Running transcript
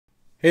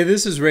Hey,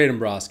 this is Ray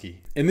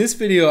Dombrowski. In this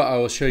video, I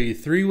will show you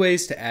 3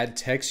 ways to add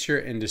texture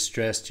and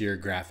distress to your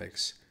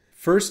graphics.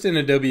 First in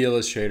Adobe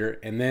Illustrator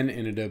and then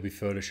in Adobe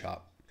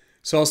Photoshop.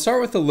 So I'll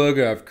start with the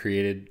logo I've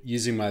created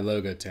using my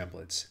logo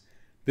templates.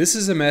 This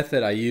is a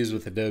method I use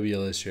with Adobe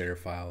Illustrator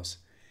files.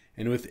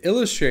 And with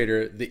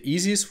Illustrator, the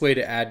easiest way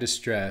to add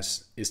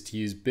distress is to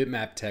use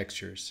bitmap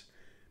textures.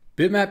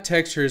 Bitmap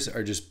textures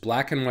are just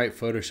black and white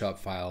Photoshop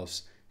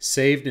files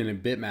saved in a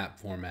bitmap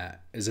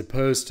format, as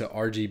opposed to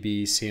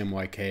RGB,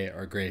 CMYK,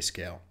 or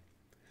grayscale.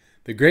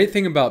 The great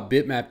thing about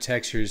bitmap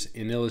textures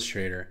in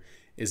Illustrator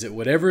is that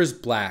whatever is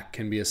black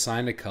can be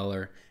assigned a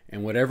color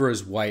and whatever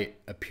is white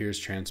appears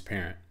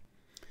transparent.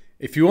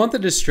 If you want the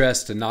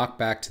distress to knock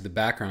back to the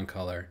background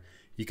color,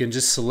 you can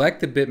just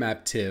select the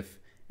bitmap TIFF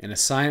and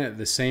assign it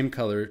the same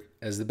color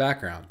as the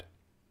background.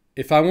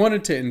 If I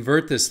wanted to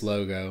invert this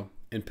logo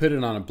and put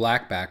it on a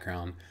black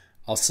background,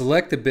 I'll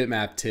select the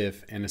bitmap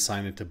TIFF and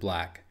assign it to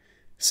black.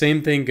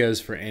 Same thing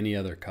goes for any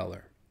other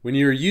color. When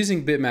you are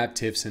using bitmap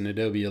TIFFs in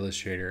Adobe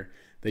Illustrator,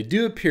 they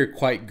do appear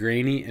quite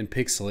grainy and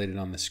pixelated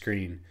on the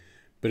screen,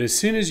 but as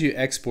soon as you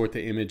export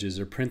the images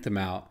or print them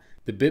out,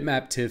 the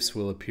bitmap TIFFs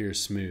will appear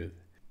smooth.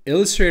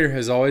 Illustrator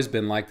has always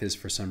been like this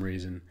for some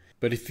reason,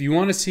 but if you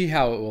want to see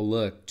how it will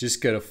look,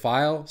 just go to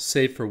File,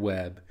 Save for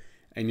Web,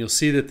 and you'll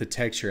see that the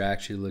texture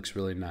actually looks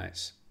really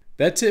nice.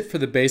 That's it for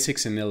the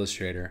basics in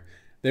Illustrator.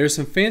 There are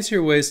some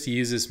fancier ways to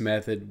use this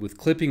method with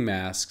clipping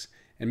masks,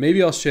 and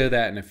maybe I'll show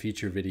that in a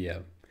future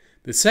video.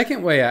 The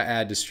second way I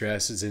add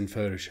distress is in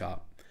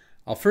Photoshop.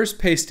 I'll first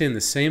paste in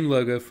the same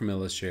logo from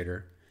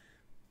Illustrator,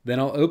 then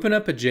I'll open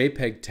up a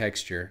JPEG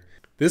texture,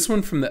 this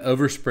one from the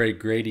Overspray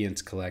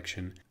Gradients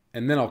collection,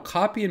 and then I'll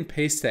copy and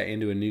paste that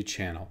into a new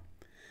channel.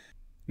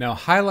 Now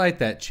highlight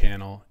that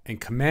channel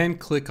and command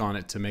click on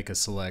it to make a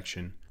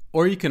selection.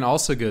 Or you can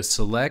also go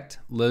Select,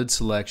 Load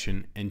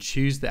Selection, and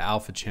choose the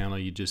alpha channel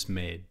you just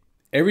made.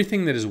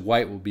 Everything that is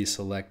white will be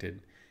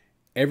selected.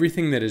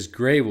 Everything that is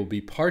gray will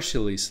be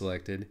partially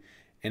selected,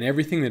 and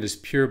everything that is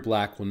pure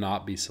black will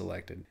not be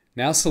selected.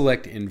 Now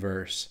select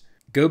Inverse.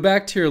 Go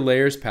back to your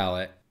Layers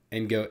palette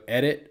and go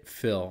Edit,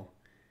 Fill,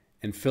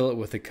 and fill it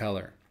with a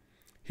color.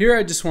 Here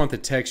I just want the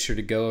texture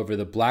to go over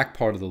the black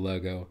part of the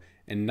logo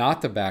and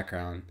not the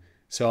background,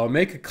 so I'll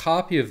make a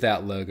copy of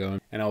that logo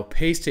and I'll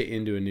paste it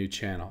into a new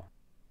channel.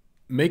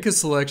 Make a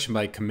selection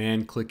by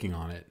command clicking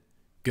on it.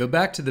 Go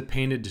back to the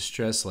painted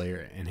distress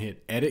layer and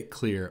hit Edit,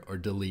 Clear, or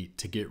Delete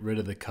to get rid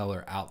of the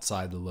color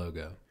outside the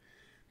logo.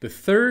 The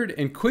third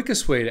and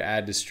quickest way to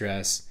add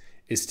distress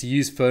is to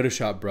use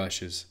Photoshop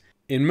brushes.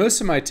 In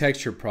most of my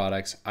texture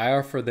products, I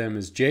offer them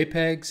as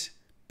JPEGs,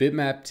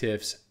 bitmap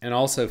TIFFs, and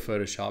also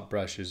Photoshop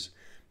brushes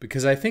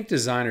because I think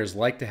designers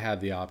like to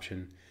have the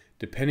option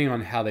depending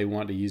on how they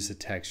want to use the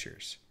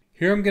textures.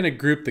 Here I'm going to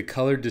group the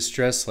colored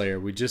distress layer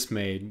we just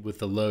made with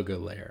the logo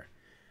layer.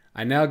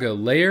 I now go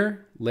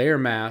Layer, Layer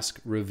Mask,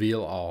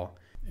 Reveal All,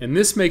 and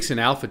this makes an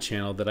alpha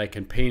channel that I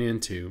can paint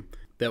into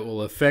that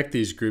will affect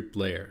these grouped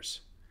layers.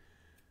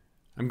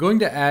 I'm going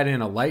to add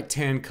in a light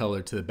tan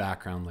color to the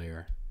background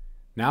layer.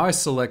 Now I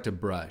select a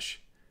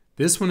brush.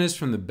 This one is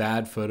from the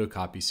Bad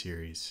Photocopy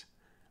series.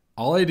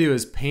 All I do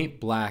is paint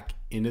black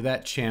into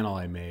that channel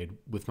I made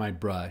with my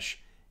brush,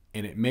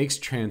 and it makes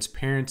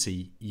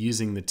transparency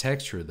using the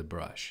texture of the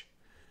brush.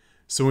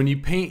 So when you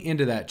paint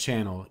into that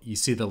channel, you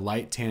see the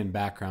light tan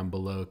background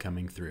below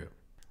coming through.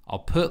 I'll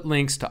put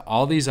links to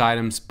all these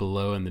items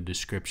below in the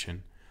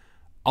description.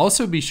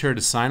 Also be sure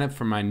to sign up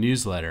for my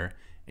newsletter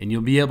and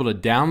you'll be able to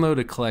download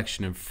a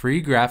collection of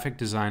free graphic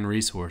design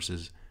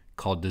resources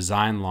called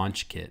Design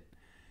Launch Kit.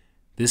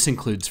 This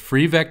includes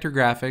free vector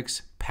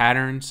graphics,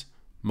 patterns,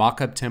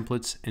 mockup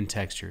templates, and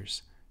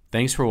textures.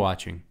 Thanks for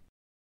watching.